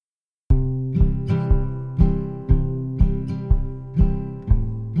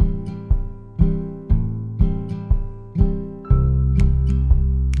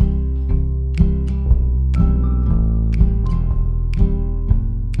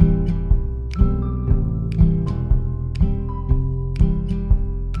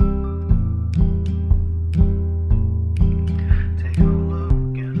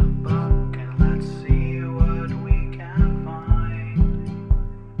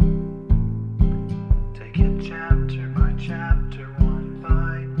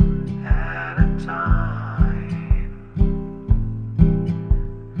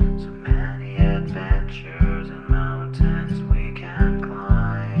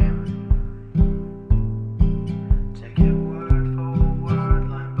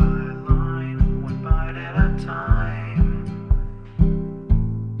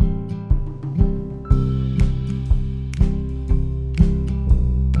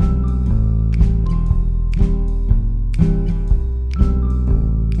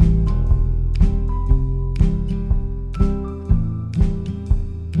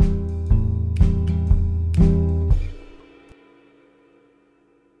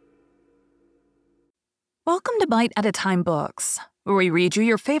Welcome to Bite at a Time Books, where we read you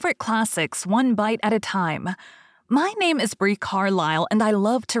your favorite classics one bite at a time. My name is Brie Carlisle, and I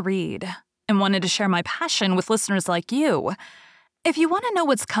love to read, and wanted to share my passion with listeners like you. If you want to know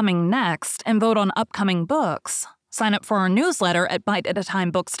what's coming next and vote on upcoming books, sign up for our newsletter at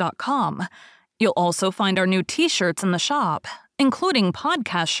biteatatimebooks.com. You'll also find our new t-shirts in the shop, including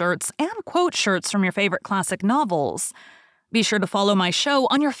podcast shirts and quote shirts from your favorite classic novels. Be sure to follow my show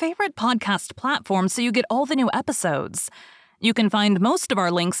on your favorite podcast platform so you get all the new episodes. You can find most of our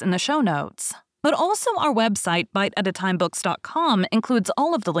links in the show notes, but also our website, biteatatimebooks.com, includes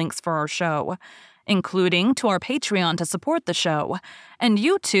all of the links for our show, including to our Patreon to support the show, and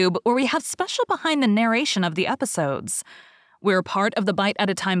YouTube, where we have special behind the narration of the episodes. We're part of the Bite at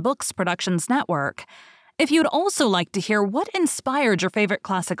a Time Books Productions Network. If you'd also like to hear what inspired your favorite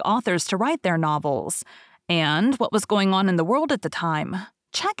classic authors to write their novels, and what was going on in the world at the time,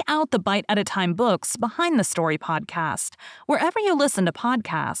 check out the Bite at a Time Books Behind the Story podcast, wherever you listen to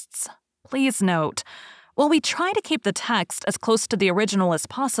podcasts. Please note, while we try to keep the text as close to the original as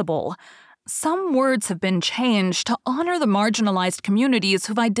possible, some words have been changed to honor the marginalized communities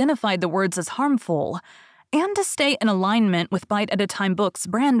who've identified the words as harmful, and to stay in alignment with Bite at a Time Books'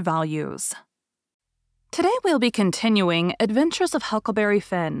 brand values. Today we'll be continuing Adventures of Huckleberry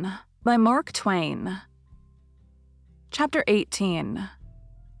Finn by Mark Twain. Chapter 18.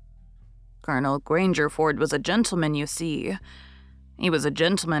 Colonel Grangerford was a gentleman, you see. He was a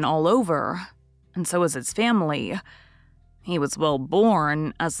gentleman all over, and so was his family. He was well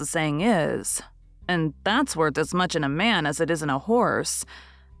born, as the saying is, and that's worth as much in a man as it is in a horse,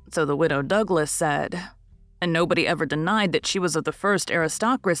 so the widow Douglas said, and nobody ever denied that she was of the first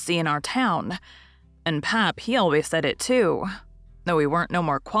aristocracy in our town, and Pap, he always said it too, though he weren't no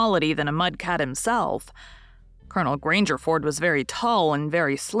more quality than a mudcat himself. Colonel Grangerford was very tall and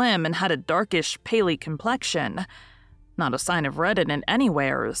very slim and had a darkish, paly complexion. Not a sign of red in it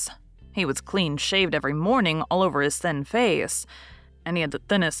anywheres. He was clean-shaved every morning all over his thin face, and he had the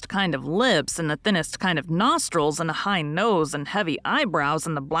thinnest kind of lips and the thinnest kind of nostrils and a high nose and heavy eyebrows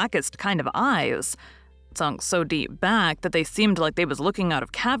and the blackest kind of eyes, sunk so deep back that they seemed like they was looking out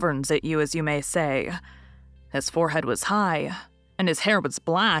of caverns at you, as you may say. His forehead was high, and his hair was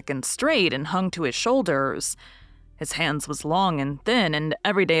black and straight and hung to his shoulders. His hands was long and thin, and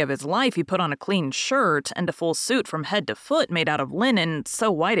every day of his life he put on a clean shirt and a full suit from head to foot made out of linen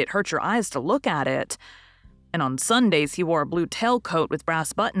so white it hurt your eyes to look at it. And on Sundays he wore a blue tailcoat with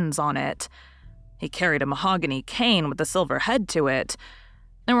brass buttons on it. He carried a mahogany cane with a silver head to it.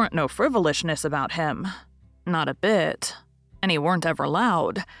 There weren't no frivolishness about him. Not a bit. And he weren't ever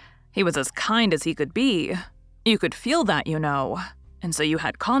loud. He was as kind as he could be. You could feel that, you know, and so you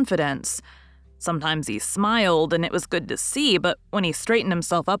had confidence. Sometimes he smiled, and it was good to see, but when he straightened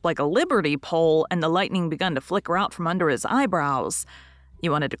himself up like a liberty pole and the lightning begun to flicker out from under his eyebrows, you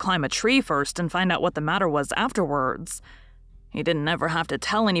wanted to climb a tree first and find out what the matter was afterwards. He didn't ever have to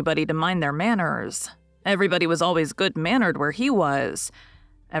tell anybody to mind their manners. Everybody was always good-mannered where he was.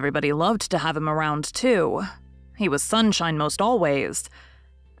 Everybody loved to have him around, too. He was sunshine most always.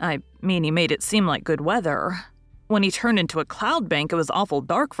 I mean, he made it seem like good weather. When he turned into a cloud bank, it was awful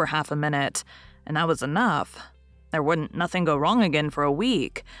dark for half a minute, and that was enough. There wouldn't nothing go wrong again for a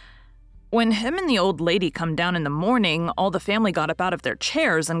week. When him and the old lady come down in the morning, all the family got up out of their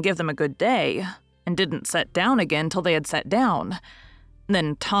chairs and give them a good day, and didn't set down again till they had sat down.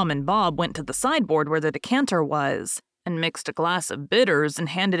 Then Tom and Bob went to the sideboard where the decanter was, and mixed a glass of bitters and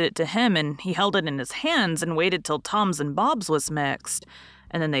handed it to him, and he held it in his hands and waited till Tom's and Bob's was mixed,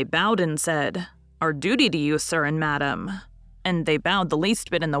 and then they bowed and said, "Our duty to you, sir and madam." And they bowed the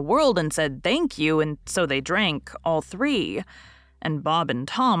least bit in the world and said thank you, and so they drank, all three. And Bob and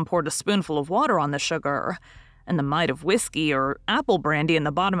Tom poured a spoonful of water on the sugar, and the mite of whiskey or apple brandy in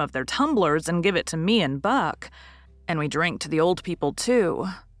the bottom of their tumblers and give it to me and Buck. And we drank to the old people, too.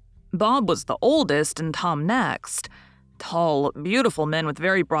 Bob was the oldest and Tom next. Tall, beautiful men with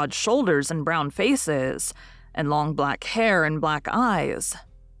very broad shoulders and brown faces, and long black hair and black eyes.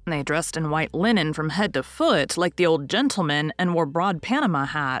 They dressed in white linen from head to foot like the old gentlemen and wore broad Panama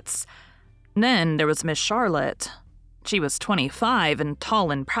hats. Then there was Miss Charlotte. She was 25 and tall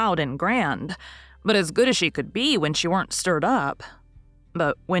and proud and grand, but as good as she could be when she weren't stirred up.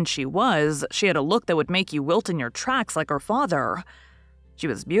 But when she was, she had a look that would make you wilt in your tracks like her father. She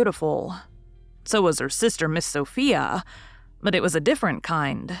was beautiful. So was her sister, Miss Sophia, but it was a different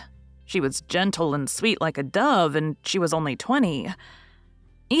kind. She was gentle and sweet like a dove, and she was only 20.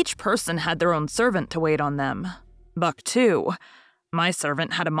 Each person had their own servant to wait on them. Buck, too. My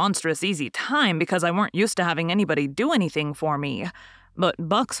servant had a monstrous easy time because I weren't used to having anybody do anything for me, but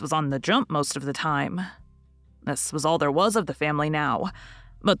Buck's was on the jump most of the time. This was all there was of the family now,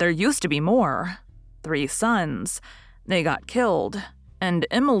 but there used to be more. 3 sons. They got killed, and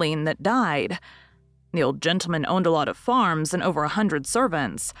Emmeline that died. The old gentleman owned a lot of farms and over 100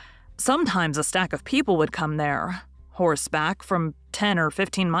 servants. Sometimes a stack of people would come there, horseback from 10 or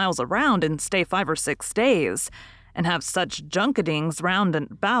 15 miles around and stay 5 or 6 days, and have such junketings round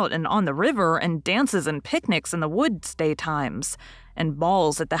and about and on the river, and dances and picnics in the woods daytimes, and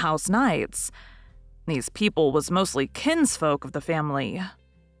balls at the house nights. These people was mostly kinsfolk of the family.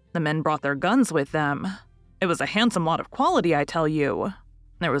 The men brought their guns with them. It was a handsome lot of quality, I tell you.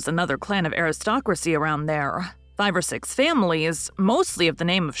 There was another clan of aristocracy around there, 5 or 6 families, mostly of the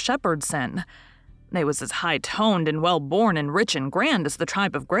name of Shepherdson. They was as high-toned and well-born and rich and grand as the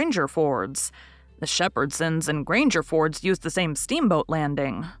tribe of Grangerfords. The Shepherdsons and Grangerfords used the same steamboat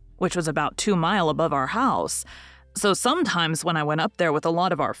landing, which was about 2 miles above our house. So sometimes when I went up there with a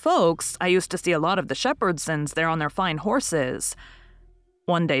lot of our folks, I used to see a lot of the Shepherdsons there on their fine horses.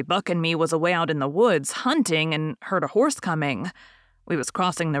 One day Buck and me was away out in the woods hunting and heard a horse coming. We was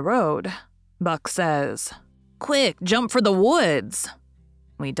crossing the road. Buck says, "Quick, jump for the woods."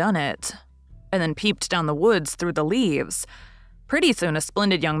 We done it, and then peeped down the woods through the leaves. Pretty soon a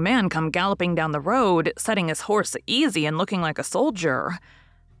splendid young man come galloping down the road, setting his horse easy and looking like a soldier.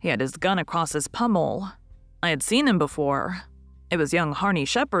 He had his gun across his pommel. I had seen him before. It was young Harney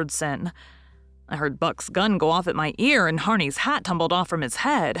Shepherdson. I heard Buck's gun go off at my ear and Harney's hat tumbled off from his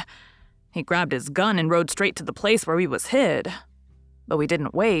head. He grabbed his gun and rode straight to the place where we was hid. But we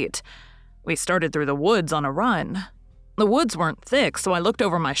didn't wait. We started through the woods on a run. The woods weren't thick, so I looked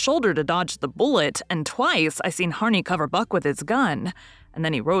over my shoulder to dodge the bullet, and twice I seen Harney cover Buck with his gun, and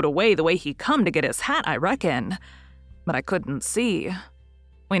then he rode away the way he come to get his hat, I reckon. But I couldn't see.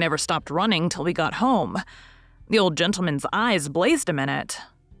 We never stopped running till we got home. The old gentleman's eyes blazed a minute.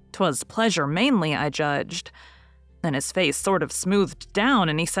 'Twas pleasure mainly, I judged. Then his face sort of smoothed down,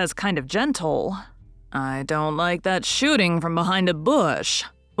 and he says kind of gentle, "I don't like that shooting from behind a bush.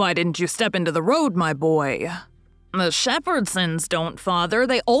 Why didn't you step into the road, my boy?" "The Shepherdsons don't, father.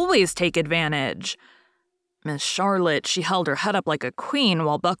 They always take advantage." Miss Charlotte, she held her head up like a queen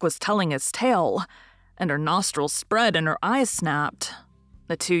while Buck was telling his tale, and her nostrils spread and her eyes snapped.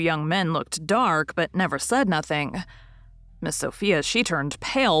 The 2 young men looked dark, but never said nothing. Miss Sophia, she turned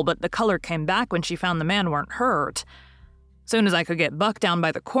pale, but the color came back when she found the man weren't hurt. Soon as I could get Buck down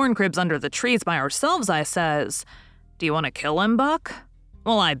by the corn cribs under the trees by ourselves, I says, "Do you want to kill him, Buck?"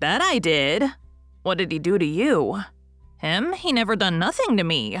 "Well, I bet I did." "What did he do to you?" "Him? He never done nothing to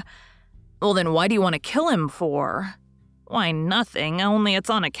me." "Well, then why do you want to kill him for?" "Why, nothing, only it's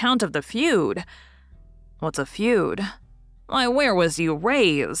on account of the feud." "What's a feud?" "Why, where was you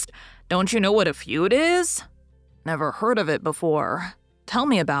raised? Don't you know what a feud is?" "Never heard of it before. Tell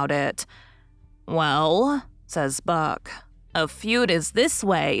me about it." "Well," says Buck, "a feud is this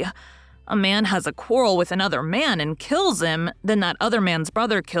way. A man has a quarrel with another man and kills him, then that other man's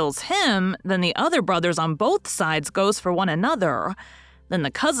brother kills him, then the other brothers on both sides goes for one another. Then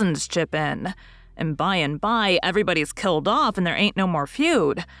the cousins chip in, and by everybody's killed off and there ain't no more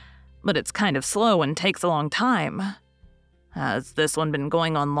feud. But it's kind of slow and takes a long time." "Has this one been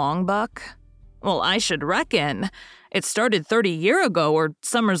going on long, Buck?" "Well, I should reckon. It started 30 years ago or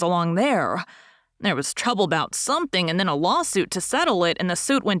summers along there. There was trouble about something and then a lawsuit to settle it, and the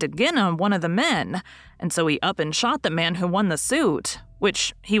suit went again on one of the men, and so he up and shot the man who won the suit,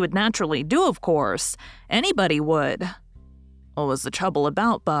 which he would naturally do, of course. Anybody would." "What was the trouble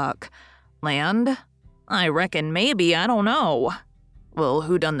about, Buck? Land?" "I reckon maybe, I don't know." "Well,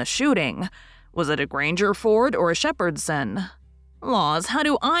 who done the shooting? Was it a Grangerford or a Shepherdson?" "Laws, how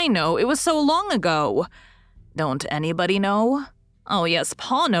do I know? It was so long ago." "Don't anybody know?" "Oh yes,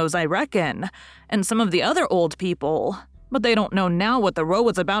 Pa knows, I reckon, and some of the other old people, but they don't know now what the row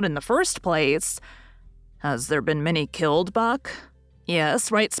was about in the first place." "Has there been many killed, Buck?"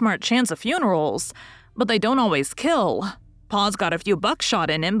 "Yes, right smart chance of funerals, but they don't always kill. Pa's got a few bucks shot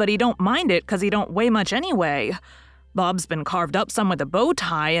in him, but he don't mind it 'cause he don't weigh much anyway. Bob's been carved up some with a bow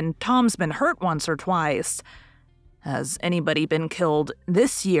tie, and Tom's been hurt once or twice." "Has anybody been killed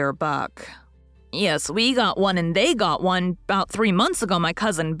this year, Buck?" "Yes, we got one and they got one. About 3 months ago, my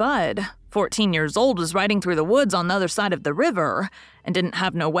cousin Bud, 14 years old, was riding through the woods on the other side of the river and didn't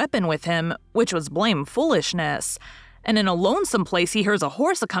have no weapon with him, which was blame foolishness. And in a lonesome place, he hears a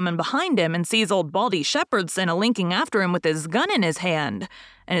horse a-comin' behind him and sees old Baldy Shepherdson a-linking after him with his gun in his hand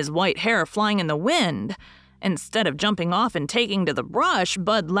and his white hair flying in the wind. Instead of jumping off and taking to the brush,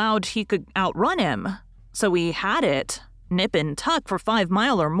 Bud 'lowed he could outrun him. So we had it, nip and tuck for 5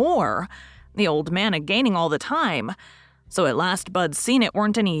 miles or more, the old man a-gaining all the time. So at last Bud seen it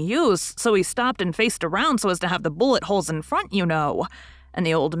weren't any use, so he stopped and faced around so as to have the bullet holes in front, you know. And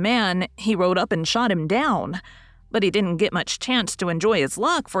the old man, he rode up and shot him down. But he didn't get much chance to enjoy his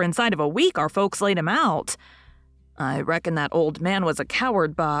luck, for inside of a week our folks laid him out. I reckon that old man was a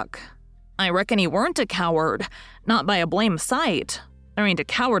coward, Buck. I reckon he weren't a coward, not by a blame sight. There ain't a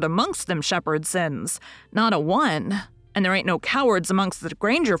coward amongst them Shepherdsons, not a one. And there ain't no cowards amongst the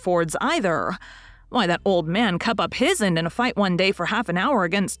Grangerfords either. Why, that old man kept up his end in a fight one day for half an hour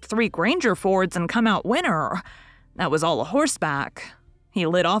against 3 Grangerfords and come out winner. That was all a horseback. He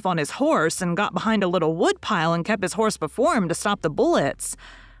lit off on his horse and got behind a little wood pile and kept his horse before him to stop the bullets.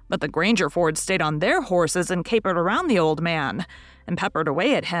 But the Grangerfords stayed on their horses and capered around the old man and peppered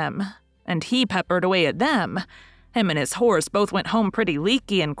away at him. And he peppered away at them. Him and his horse both went home pretty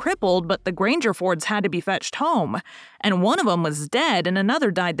leaky and crippled, but the Grangerfords had to be fetched home, and one of 'em was dead and another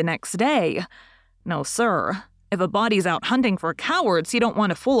died the next day. No, sir. If a body's out hunting for cowards, you don't want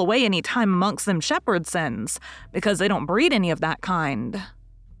to fool away any time amongst them Shepherdsons, because they don't breed any of that kind.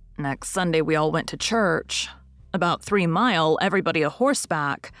 Next Sunday we all went to church. About 3 mile, everybody a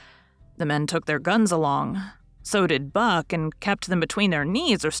horseback. The men took their guns along. So did Buck, and kept them between their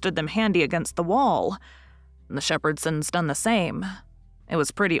knees or stood them handy against the wall. The Shepherdsons done the same. It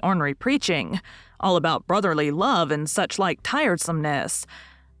was pretty ornery preaching, all about brotherly love and such like tiresomeness.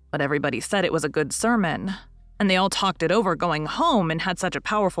 But everybody said it was a good sermon, and they all talked it over going home and had such a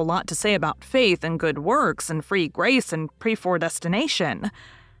powerful lot to say about faith and good works and free grace and predestination.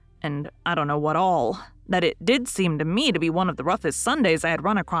 And I don't know what all, that it did seem to me to be one of the roughest Sundays I had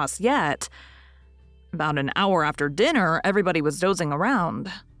run across yet. About an hour after dinner, everybody was dozing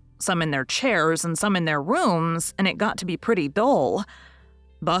around, some in their chairs and some in their rooms, and it got to be pretty dull.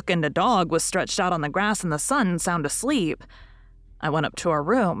 Buck and a dog was stretched out on the grass in the sun, sound asleep. I went up to our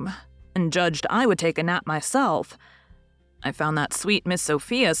room and judged I would take a nap myself. I found that sweet Miss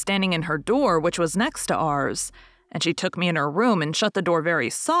Sophia standing in her door, which was next to ours, and she took me in her room and shut the door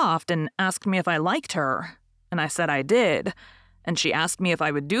very soft and asked me if I liked her, and I said I did, and she asked me if I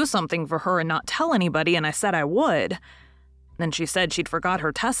would do something for her and not tell anybody, and I said I would. Then she said she'd forgot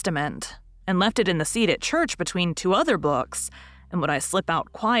her testament and left it in the seat at church between 2 other books, and would I slip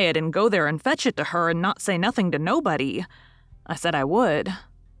out quiet and go there and fetch it to her and not say nothing to nobody? I said I would.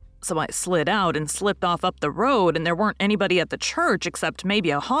 So I slid out and slipped off up the road, and there weren't anybody at the church except maybe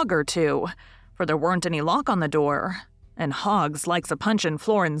a hog or 2, for there weren't any lock on the door, and hogs likes a punchin'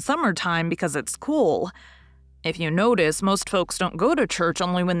 floor in summertime because it's cool. If you notice, most folks don't go to church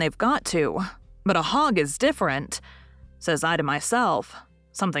only when they've got to, but a hog is different. Says I to myself,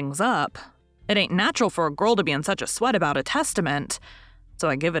 something's up. It ain't natural for a girl to be in such a sweat about a testament. So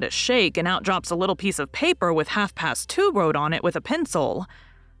I give it a shake, and out drops a little piece of paper with 2:30 wrote on it with a pencil.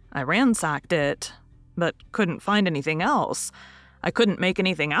 I ransacked it, but couldn't find anything else. I couldn't make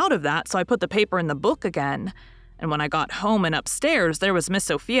anything out of that, so I put the paper in the book again. And when I got home and upstairs, there was Miss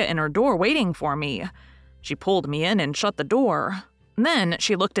Sophia in her door waiting for me. She pulled me in and shut the door. Then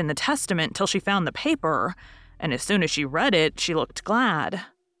she looked in the testament till she found the paper, and as soon as she read it, she looked glad.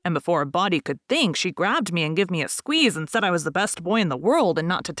 And before a body could think, she grabbed me and give me a squeeze and said I was the best boy in the world and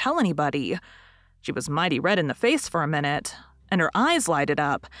not to tell anybody. She was mighty red in the face for a minute, and her eyes lighted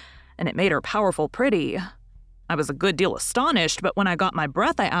up, and it made her powerful pretty. I was a good deal astonished, but when I got my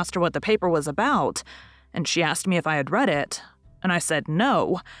breath, I asked her what the paper was about, and she asked me if I had read it, and I said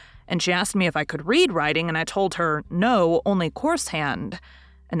no, and she asked me if I could read writing, and I told her no, only coarse hand.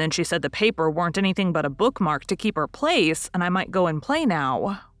 And then she said the paper weren't anything but a bookmark to keep her place, and I might go and play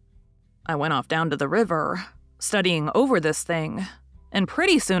now. I went off down to the river, studying over this thing, and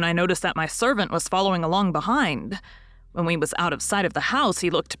pretty soon I noticed that my servant was following along behind. When we was out of sight of the house, he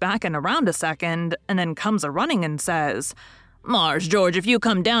looked back and around a second, and then comes a-running and says, "Mars George, if you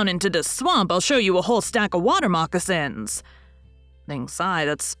come down into this swamp, I'll show you a whole stack of water moccasins." Thinks I,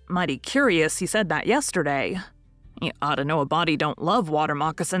 that's mighty curious he said that yesterday. You ought to know a body don't love water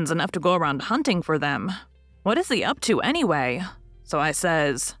moccasins enough to go around hunting for them. What is he up to anyway? So I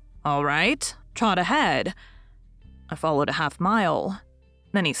says, "All right, trot ahead." I followed a 1/2 mile.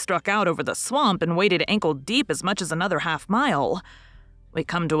 Then he struck out over the swamp and waded ankle deep as much as another 1/2 mile. We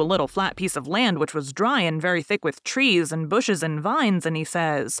come to a little flat piece of land which was dry and very thick with trees and bushes and vines, and he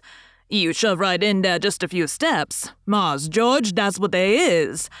says, "You shove right in there just a few steps. Mars George, that's what they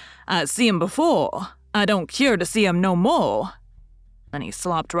is. I see 'em before. I don't care to see 'em no more." Then he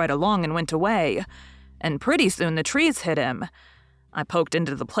slopped right along and went away, and pretty soon the trees hit him. I poked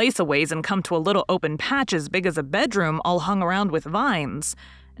into the place a ways and come to a little open patch as big as a bedroom all hung around with vines,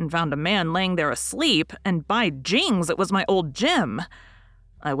 and found a man laying there asleep, and by jings, it was my old Jim.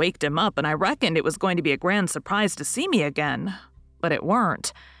 I waked him up and I reckoned it was going to be a grand surprise to see me again. But it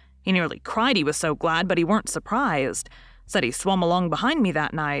weren't. He nearly cried he was so glad, but he weren't surprised. Said he swum along behind me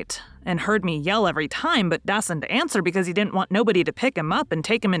that night and heard me yell every time but dasn't answer because he didn't want nobody to pick him up and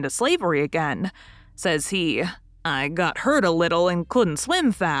take him into slavery again. Says he, I got hurt a little and couldn't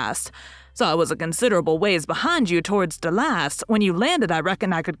swim fast, so I was a considerable ways behind you towards the last. When you landed, I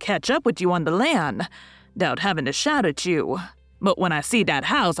reckoned I could catch up with you on the land, doubt having to shout at you. But when I see that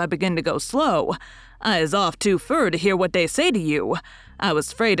house, I begin to go slow. I is off too fur to hear what they say to you. I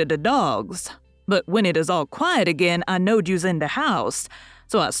was 'fraid of the dogs. But when it is all quiet again, I knowed you's in the house,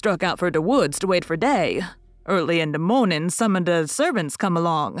 so I struck out for the woods to wait for day. Early in the morning, some of the servants come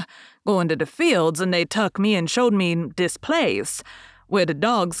along, going to the fields, and they tuck me and showed me this place, where the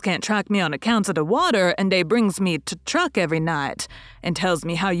dogs can't track me on accounts of the water, and they brings me to truck every night, and tells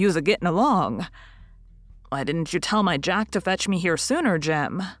me how you's a getting along. Why didn't you tell my Jack to fetch me here sooner,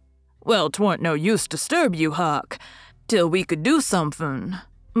 Jim? Well, 'twarn't no use to disturb you, Huck, till we could do somethin'.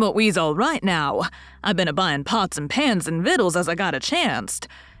 But we's all right now. I been a-buying pots and pans and vittles as I got a chanced,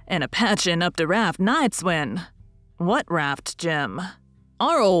 and a-patchin' up the raft nights when— What raft, Jim?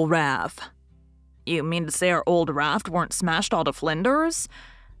 Our old raft. You mean to say our old raft weren't smashed all to flinders?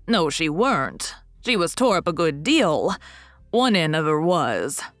 No, she weren't. She was tore up a good deal. One end of her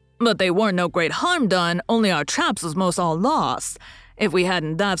was. But they weren't no great harm done, only our traps was most all lost. If we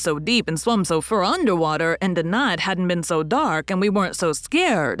hadn't dived so deep and swum so fur underwater, and the night hadn't been so dark, and we weren't so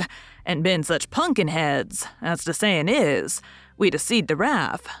scared, and been such punkin heads, as the sayin' is, we'd 'a seed the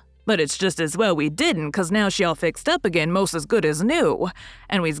raft. But it's just as well we didn't, 'cause now she all fixed up again most as good as new,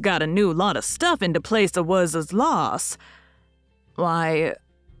 and we's got a new lot of stuff into place that was as lost. Why,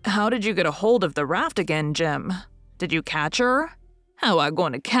 how did you get a hold of the raft again, Jim? Did you catch her? How I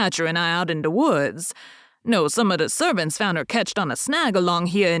going to catch her and I out in the woods? No, some of the servants found her catched on a snag along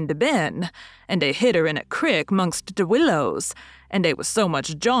here in the bend, and they hid her in a crick mongst the willows, and they was so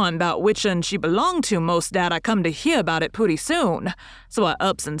much jawin' 'bout which un she belonged to most dat I come to hear about it pretty soon, so I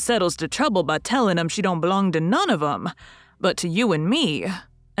ups and settles the trouble by tellin' 'em she don't belong to none of 'em, but to you and me,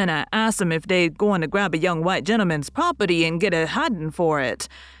 and I asked 'em if they'd goin' to grab a young white gentleman's property and get a hidin' for it.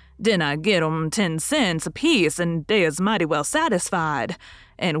 Then I get 'em 10 cents apiece, and they is mighty well satisfied,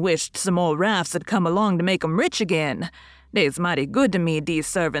 and wished some more rafts had come along to make 'em rich again. They's mighty good to me, these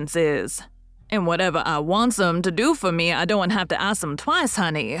servants is. And whatever I wants 'em to do for me, I don't have to ask 'em twice,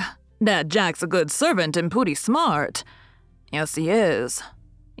 honey. That Jack's a good servant and pooty smart. Yes, he is.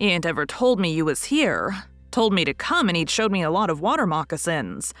 He ain't ever told me you was here. Told me to come, and he'd showed me a lot of water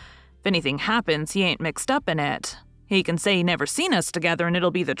moccasins. If anything happens, he ain't mixed up in it. He can say he never seen us together, and it'll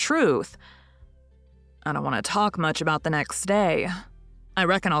be the truth. I don't want to talk much about the next day. I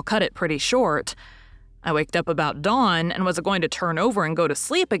reckon I'll cut it pretty short. I waked up about dawn and was going to turn over and go to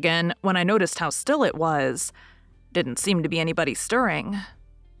sleep again when I noticed how still it was. Didn't seem to be anybody stirring.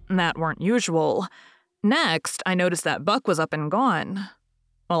 That weren't usual. Next, I noticed that Buck was up and gone.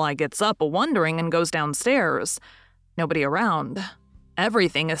 Well, I gets up a-wondering and goes downstairs. Nobody around.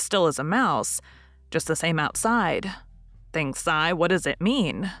 Everything as still as a mouse. Just the same outside. Thinks I, what does it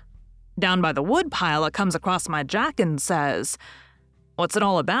mean? Down by the wood pile, it comes across my Jack and says, "What's it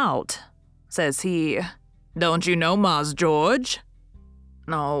all about?" Says he, "Don't you know Mars George?"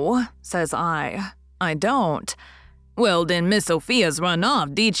 "No," says I don't. "Well, then Miss Sophia's run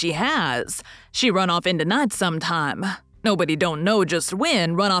off, 'deed she has. She run off in the night sometime. Nobody don't know just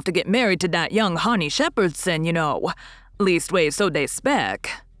when, run off to get married to that young Harney Shepherdson, you know. Leastways, so they spec.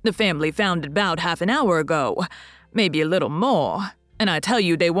 The family found it 'bout half an hour ago, maybe a little more, and I tell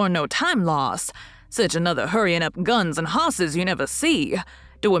you they weren't no time loss. Such another hurrying up guns and hosses you never see.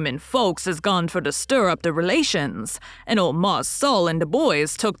 The women folks has gone for to stir up the relations, and old Marse Saul and the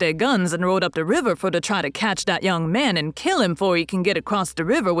boys took their guns and rode up the river for to try to catch that young man and kill him 'fore he can get across the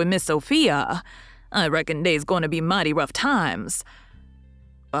river with Miss Sophia. I reckon they's going to be mighty rough times."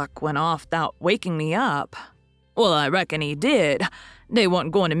 Buck went off 'thout waking me up. Well, I reckon he did. They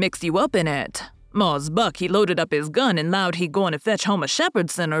weren't going to mix you up in it. Mars Buck, he loaded up his gun and 'lowed he going to fetch home a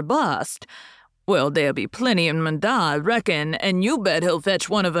Shepherdson or bust. Well, there'll be plenty in Manda, I reckon, and you bet he'll fetch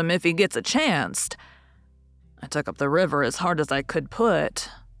one of 'em if he gets a chance. I took up the river as hard as I could put.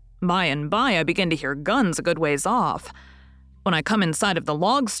 By and by, I began to hear guns a good ways off. When I come inside of the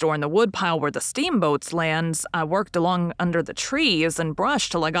log store in the woodpile where the steamboats lands, I worked along under the trees and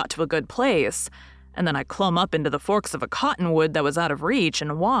brushed till I got to a good place, and then I clumb up into the forks of a cottonwood that was out of reach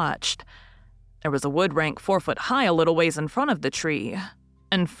and watched. There was a wood rank 4 foot high a little ways in front of the tree,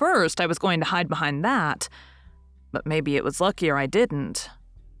 and first I was going to hide behind that, but maybe it was luckier I didn't.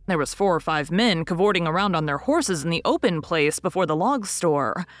 There was 4 or 5 men cavorting around on their horses in the open place before the log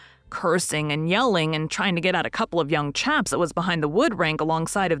store, cursing and yelling and trying to get at a couple of young chaps that was behind the wood rank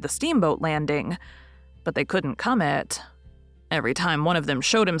alongside of the steamboat landing. But they couldn't come it. Every time one of them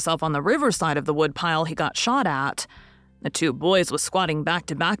showed himself on the riverside of the woodpile, he got shot at. The 2 boys was squatting back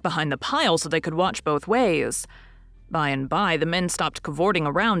to back behind the pile so they could watch both ways. By and by, the men stopped cavorting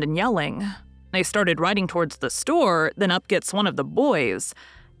around and yelling. They started riding towards the store, then up gets one of the boys,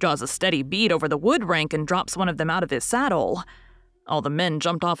 draws a steady bead over the wood rank and drops one of them out of his saddle. All the men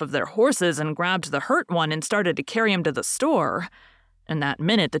jumped off of their horses and grabbed the hurt one and started to carry him to the store. In that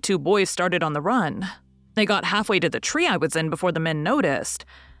minute, the 2 boys started on the run. They got halfway to the tree I was in before the men noticed.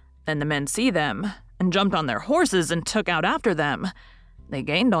 Then the men see them and jumped on their horses and took out after them. They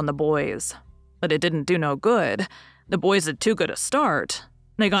gained on the boys, but it didn't do no good. The boys had too good a start.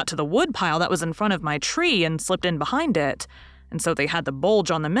 They got to the woodpile that was in front of my tree and slipped in behind it, and so they had the bulge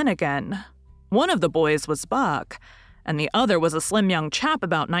on the men again. One of the boys was Buck, and the other was a slim young chap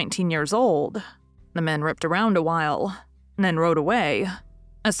about 19 years old. The men ripped around a while, and then rode away.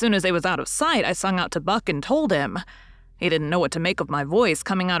 As soon as they was out of sight, I sung out to Buck and told him. He didn't know what to make of my voice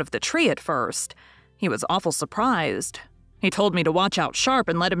coming out of the tree at first. He was awful surprised. He told me to watch out sharp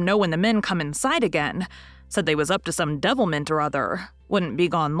and let him know when the men come in sight again. Said they was up to some devilment or other. Wouldn't be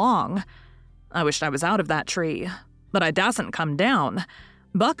gone long. I wished I was out of that tree, but I dasn't come down.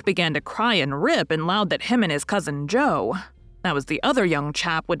 Buck began to cry and rip and lowed that him and his cousin Joe, that was the other young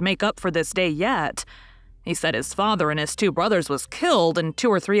chap, would make up for this day yet. He said his father and his 2 brothers was killed and 2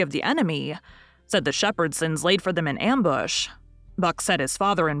 or 3 of the enemy. Said the Shepherdsons laid for them in ambush. Buck said his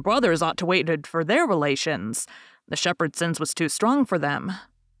father and brothers ought to wait for their relations. The Shepherdsons was too strong for them.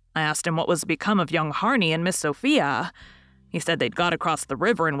 I asked him what was become of young Harney and Miss Sophia. He said they'd got across the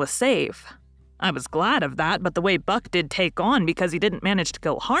river and was safe. I was glad of that, but the way Buck did take on because he didn't manage to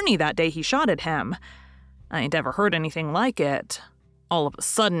kill Harney that day he shot at him. I ain't ever heard anything like it. All of a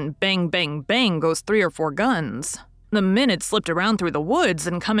sudden, bang, bang, bang goes 3 or 4 guns. The men had slipped around through the woods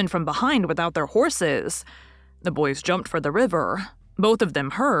and come in from behind without their horses. The boys jumped for the river, both of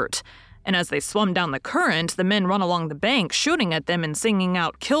them hurt, and as they swum down the current, the men run along the bank shooting at them and singing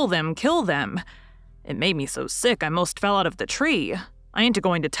out, "Kill them, kill them." It made me so sick I most fell out of the tree. I ain't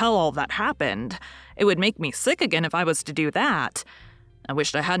going to tell all that happened. It would make me sick again if I was to do that. I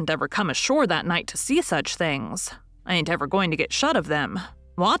wished I hadn't ever come ashore that night to see such things. I ain't ever going to get shut of them.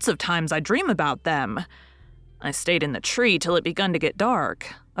 Lots of times I dream about them. I stayed in the tree till it begun to get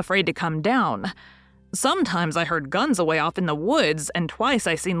dark, afraid to come down. Sometimes I heard guns away off in the woods, and twice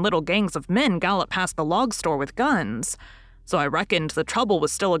I seen little gangs of men gallop past the log store with guns. So I reckoned the trouble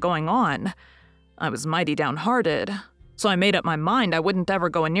was still a-going on. I was mighty downhearted. So I made up my mind I wouldn't ever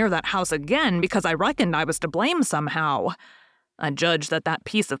go near that house again because I reckoned I was to blame somehow. I judged that that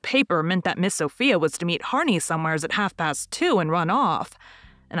piece of paper meant that Miss Sophia was to meet Harney somewheres at 2:30 and run off.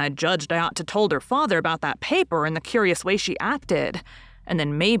 And I judged I ought to told her father about that paper and the curious way she acted, and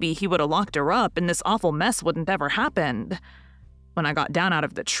then maybe he would 'a' locked her up and this awful mess wouldn't ever happened. When I got down out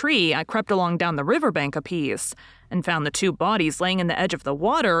of the tree, I crept along down the riverbank a piece and found the 2 bodies laying in the edge of the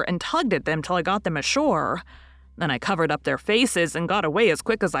water and tugged at them till I got them ashore. Then I covered up their faces and got away as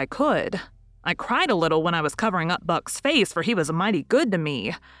quick as I could. I cried a little when I was covering up Buck's face, for he was mighty good to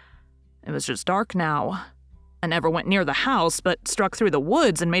me. It was just dark now. I never went near the house, but struck through the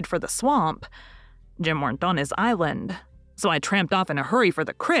woods and made for the swamp. Jim weren't on his island, so I tramped off in a hurry for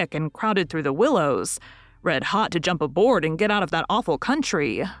the crick and crowded through the willows, red hot to jump aboard and get out of that awful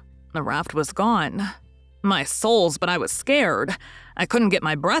country. The raft was gone. My souls, but I was scared. I couldn't get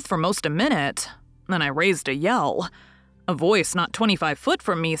my breath for most a minute. Then I raised a yell. A voice not 25 foot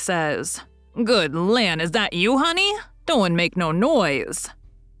from me says, "Good land, is that you, honey? Don't make no noise."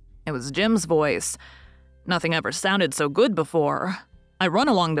 It was Jim's voice. Nothing ever sounded so good before. I run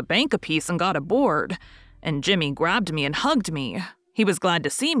along the bank a piece and got aboard, and Jimmy grabbed me and hugged me. He was glad to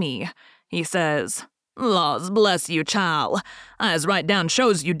see me. He says, "Laws bless you, chile. I's right down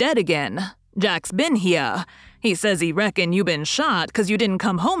shows you dead again. Jack's been here. He says he reckon you been shot 'cause you didn't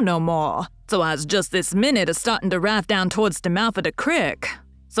come home no more. So I's just this minute a-startin' to raft down towards the mouth of the crick,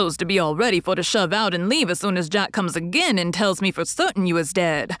 so's to be all ready for to shove out and leave as soon as Jack comes again and tells me for certain you is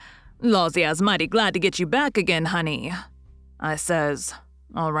dead. Lawsy, I's mighty glad to get you back again, honey." I says,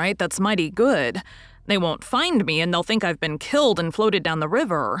 "All right, that's mighty good. They won't find me and they'll think I've been killed and floated down the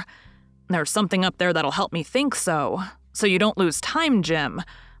river. There's something up there that'll help me think so. So you don't lose time, Jim,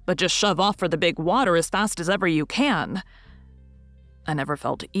 but just shove off for the big water as fast as ever you can." I never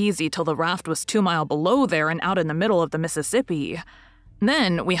felt easy till the raft was 2 miles below there and out in the middle of the Mississippi.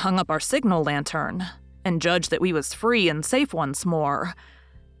 Then we hung up our signal lantern and judged that we was free and safe once more.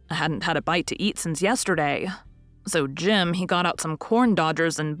 I hadn't had a bite to eat since yesterday. So Jim, he got out some corn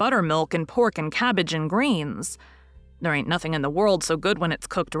dodgers and buttermilk and pork and cabbage and greens. There ain't nothing in the world so good when it's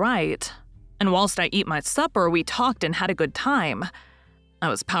cooked right. And whilst I eat my supper, we talked and had a good time. I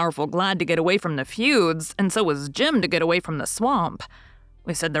was powerful glad to get away from the feuds, and so was Jim to get away from the swamp.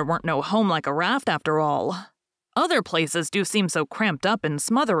 We said there weren't no home like a raft after all. Other places do seem so cramped up and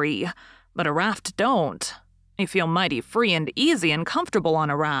smothery, but a raft don't. You feel mighty free and easy and comfortable on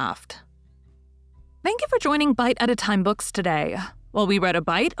a raft. Thank you for joining Bite at a Time Books today, while we read a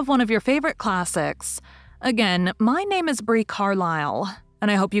bite of one of your favorite classics. Again, my name is Brie Carlisle, and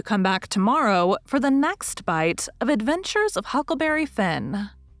I hope you come back tomorrow for the next bite of Adventures of Huckleberry Finn.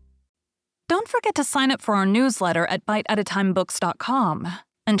 Don't forget to sign up for our newsletter at biteatatimebooks.com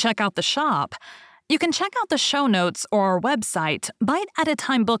and check out the shop. You can check out the show notes or our website,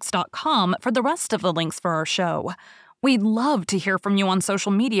 biteatatimebooks.com, for the rest of the links for our show. We'd love to hear from you on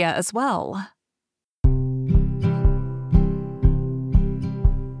social media as well.